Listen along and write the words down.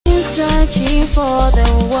searching for the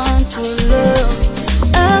one to love.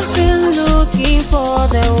 I've been looking for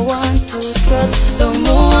the one to trust. The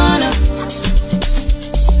one,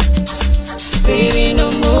 baby,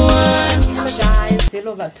 no more. Hello guys,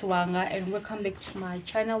 hello Vatwanga, and welcome back to my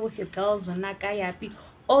channel with your girls Onakayapi,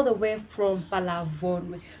 all the way from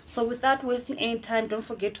Palavon. So without wasting any time, don't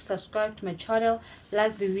forget to subscribe to my channel,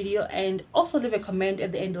 like the video, and also leave a comment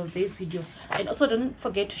at the end of this video. And also don't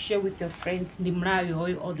forget to share with your friends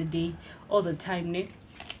all the day, all the time. Ne?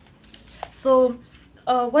 So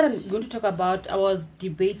what I'm going to talk about, I was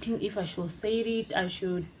debating if I should say it, I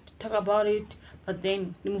should talk about it, but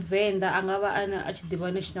then the movenda angaba ana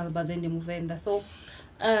actually national, but then the movenda. So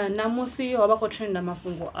namusi wabako trend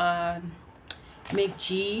mafungo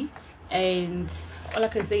MacG, and all I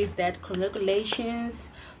can say is that congratulations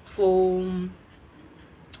for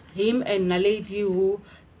him and Naledi, who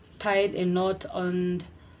tied a knot on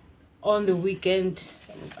the weekend,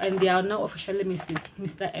 and they are now officially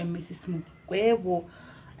Mr. and Mrs. Mugwebo,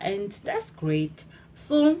 and that's great.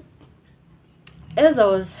 So as I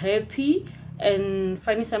was happy and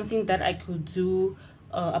finding something that I could do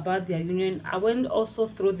about their union, I went also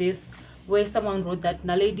through this where someone wrote that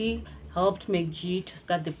Naledi helped MacG to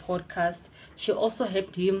start the podcast. She also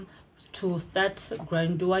helped him to start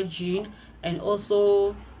Grandeur Gene, and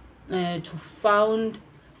also to found,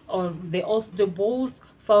 or they both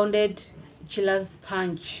founded Chilla's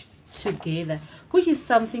Punch together, which is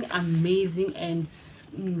something amazing and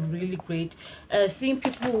really great. Seeing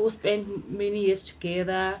people who spent many years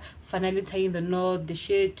together finally tying the knot, they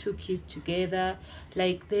share 2 kids together,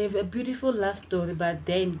 like they have a beautiful love story. But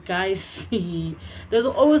then guys, there's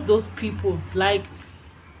always those people like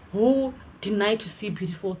who deny to see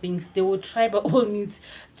beautiful things. They will try by all means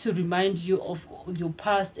to remind you of your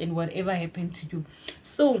past and whatever happened to you.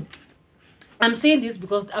 So I'm saying this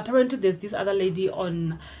because apparently there's this other lady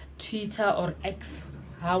on Twitter, or X,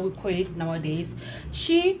 how we call it nowadays.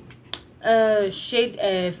 She shared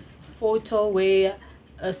a photo where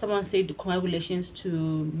someone said congratulations to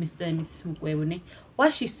Mr. and Mrs. Mugwebo.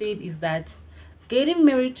 What she said is that getting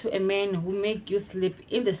married to a man who make you sleep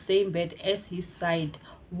in the same bed as his side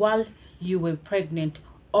while you were pregnant,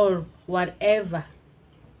 or whatever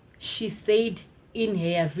she said in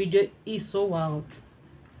her video, is so wild.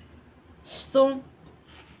 So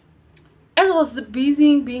as I was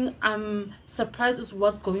busy being surprised with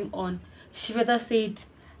what's going on, she further said,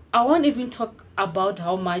 I won't even talk about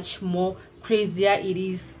how much more crazier it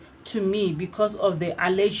is to me because of the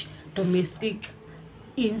alleged domestic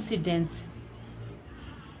incidents.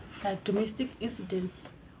 Like domestic incidents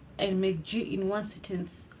and MacG in one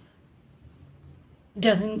sentence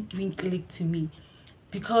doesn't even click to me,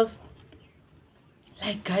 because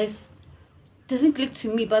like guys, doesn't click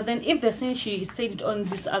to me. But then if they're saying she said it on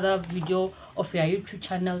this other video of your YouTube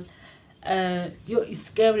channel, it's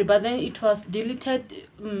scary. But then it was deleted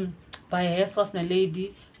by herself,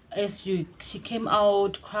 Naledi, as she came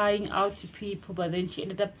out crying out to people, but then she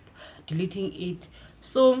ended up deleting it.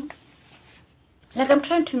 So like I'm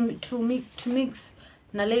trying to mix.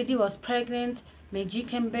 Naledi was pregnant, MacG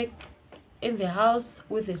came back in the house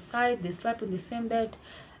with a side, they slept in the same bed.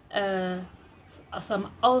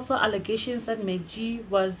 Some also allegations that MacG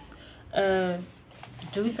was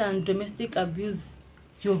doing some domestic abuse.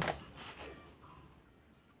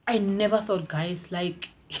 I never thought, guys, like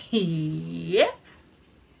yeah,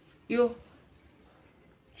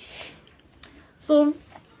 so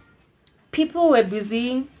people were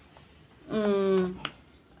busy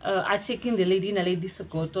attacking the lady Naledi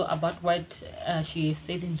Sokoto about what she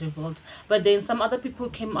said in Revolt, but then some other people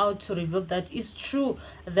came out to reveal that it's true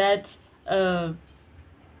that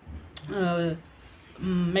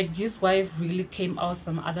MacG's wife really came out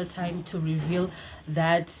some other time to reveal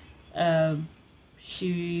that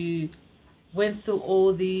she went through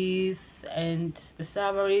all this and the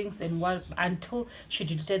sufferings and what, until she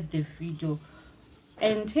deleted the video.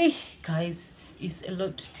 And hey guys, it's a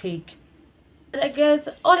lot to take. But I guess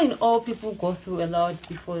all in all, people go through a lot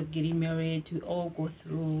before getting married. We all go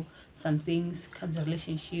through some things, cancer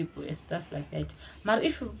relationship and stuff like that. But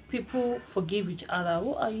if people forgive each other,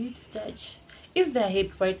 who are you to judge? If they're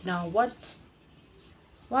happy right now, why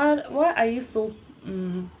are you so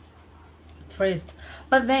pressed?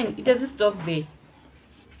 But then it doesn't stop there.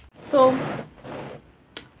 So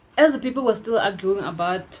as the people were still arguing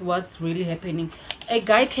about what's really happening, a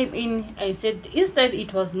guy came in and said instead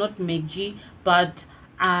it was not MacG but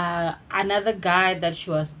another guy that she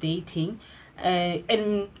was dating,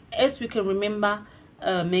 and as we can remember,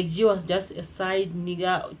 MacG was just a side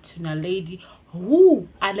nigga to Naledi, who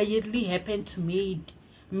allegedly happened to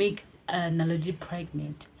make Naledi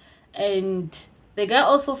pregnant. And The guy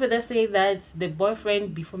also further say that the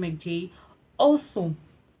boyfriend before MacG also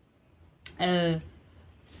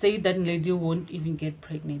say that lady won't even get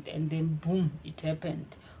pregnant, and then boom, it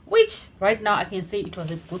happened. Which right now I can say it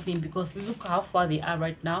was a good thing, because look how far they are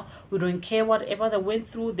right now. We don't care whatever they went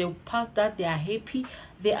through, they passed that, they are happy,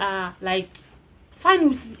 they are like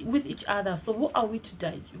fine with each other. So who are we to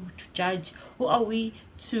judge? Who are we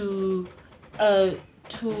to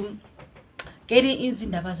getting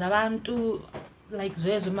izindaba zabantu like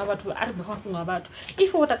zwezo mabathu ari bvakunga abantu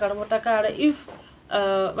if votakara if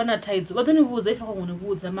vanataidzo vatoniudza if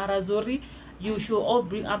vakangoniudza mara zori you should all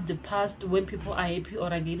bring up the past when people are happy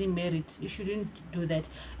or are getting married. You shouldn't do that.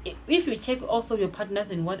 If you check also your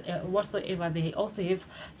partners and whatsoever, they also have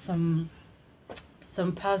some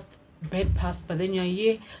past, bad past, but then you're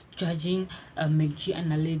here judging MacG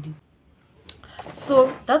and Naledi.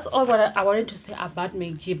 So that's all what I wanted to say about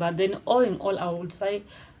MacG. But then all in all, I would say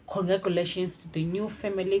congratulations to the new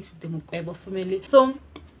family, to the Mukwebo family. So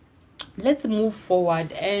let's move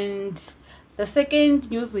forward. And the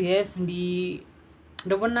second news we have, the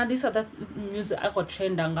one of this other news I got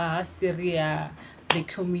trend on Cyria, the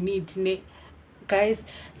community. Guys,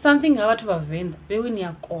 something about lavenda when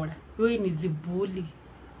you call when is bully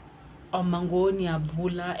or mangonia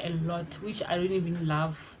bula a lot, which I don't even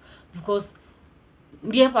love, because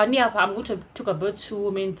I'm going to talk about 2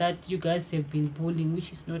 women that you guys have been bullying,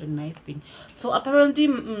 which is not a nice thing. So apparently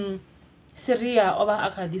Cyria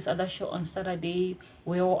over this other show on Saturday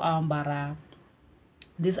where ambara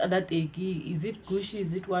this other tegi, is it Gucci,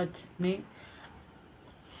 is it what ne?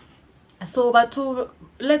 So but to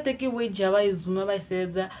let take away Java is Zuma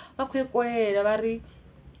says bakwekorela bari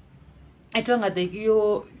etwanga teki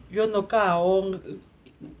yo noka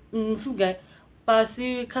mfuga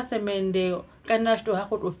pasi kasemende kana sto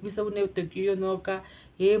hakot ofisa une teki yo noka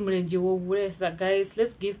he mlenje wo vulesa. Guys,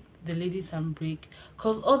 let's give the ladies some break,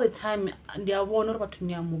 because all the time they are warned about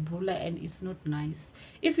mubula and it's not nice.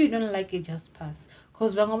 If you don't like it, just pass,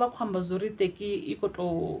 because bangoba Khomba zori teki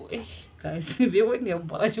ikoto guys when you're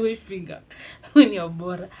bora finger when you're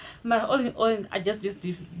bora. But all in all, I just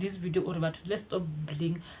this video all about let's stop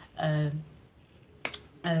bullying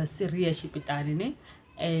Cyria Shipitani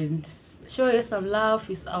and show her some love.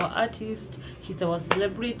 He's our artist, he's our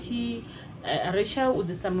celebrity. Arisha with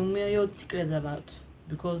the Samuel tickles about,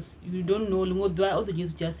 because you don't know all the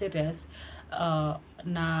news just serious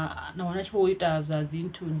na wanachipoita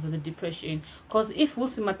into the depression, because if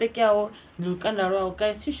usimateke yao nilukanda rao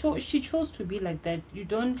guys, she chose to be like that. You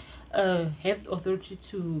don't have the authority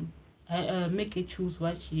to make her choose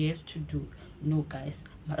what she has to do. No guys,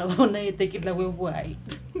 marabona take it like why.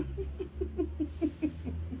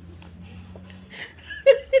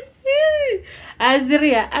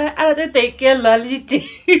 Aziria, I don't take care lolity.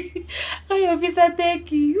 I bisa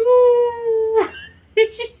take you.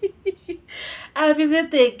 I bisa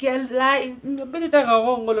take care like but it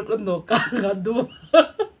no do.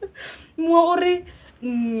 More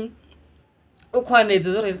ukwane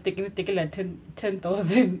zori take like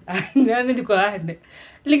 10,000 and go ahead.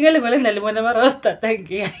 Lingale wala marosta, thank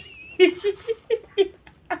you.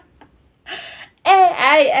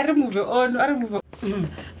 I remove it on. I remove it.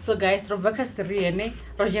 So guys, Rebecca Cyria ne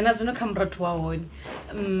Rogena zuna kamera tuwaoni.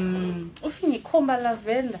 Ufini Khomba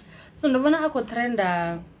lavenda. So ndobona ako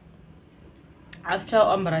trenda after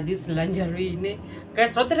ambara this lingerie ne.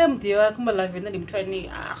 Guys, rotere mtiwa Khomba lavenda nimtwani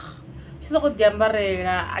she's not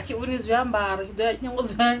diambarela achivuni zuyambara nyongo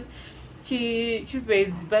zwan chi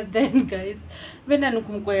beds. But then guys, when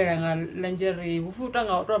anukumkwera nga lingerie ufuta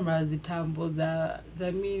nga otwambara zitambo za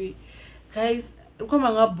mini. Guys, come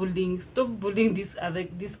on, bullying. Stop bullying these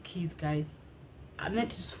kids, guys.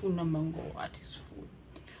 That is full na mango. That is full.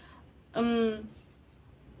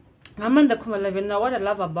 Amanda Lavenda, what I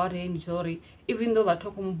love about her, sorry, even though I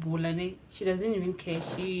talk bullying, she doesn't even care.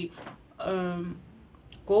 She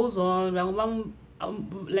goes on.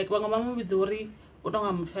 Like when with Zori,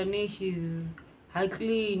 she's high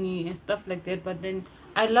clean and stuff like that. But then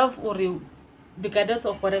I love Ori. Regardless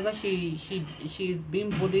of whatever she's being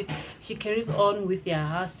bullied, she carries on with her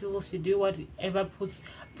hustle. She do whatever puts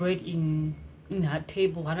bread in her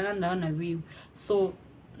table. So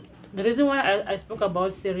the reason why I spoke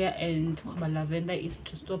about Cyria and Khomba lavenda is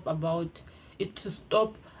to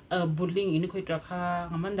stop bullying in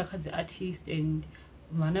Amanda the artist and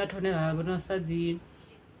Mana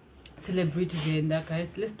celebrity venda.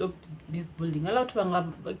 Guys, let's stop this bullying. A lot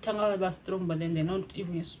of strong, but then they're not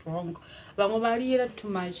even strong. Too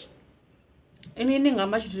much. inini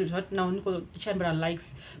ngamba chithu zvati nawo ndiko chambira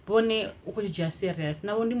likes bone ukujia serious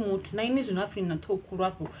nawo ndi muthu na ini zvinhu afini natokuru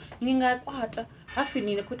apo ningakwata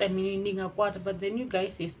afini kuti mini ningakwata, but then you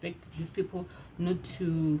guys expect these people not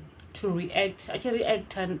to react. Actually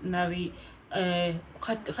react nari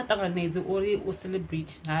khatanganedze uri u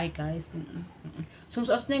celebrate. Hi guys, so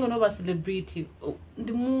asinenge no ba celebrate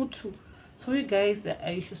ndi muthu. So you guys,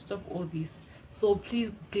 you should stop all this. So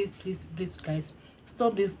please guys,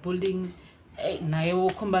 stop this bullying.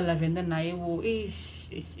 Nayo Khomba lavenda nayo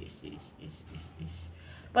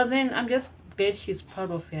but then I'm just glad she's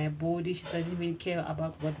proud of her body. She doesn't even care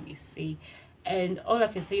about what we say, and all I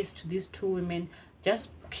can say is to these two women, just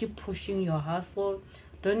keep pushing your hustle.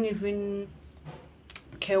 Don't even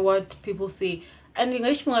care what people say. And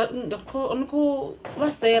these people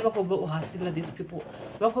with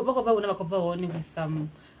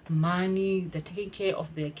some money, they're taking care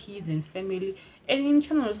of their kids and family, and in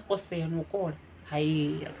channel supposed to say no god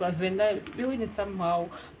I somehow.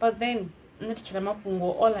 But then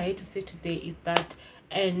all I hate to say today is that,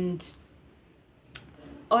 and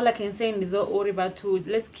all I can say is all about to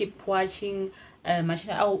let's keep watching. My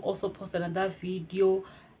channel, I will also post another video.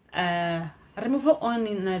 Remove on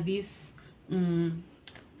in this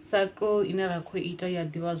circle in a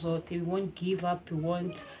we won't give up, we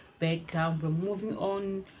won't back down, we're moving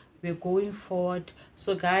on, we're going forward.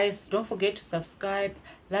 So guys, don't forget to subscribe,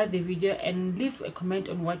 like the video, and leave a comment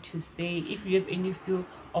on what you say. If you have any view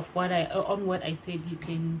of what I said, you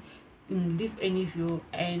can leave any view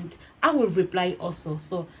and I will reply also.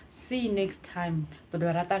 So see you next time.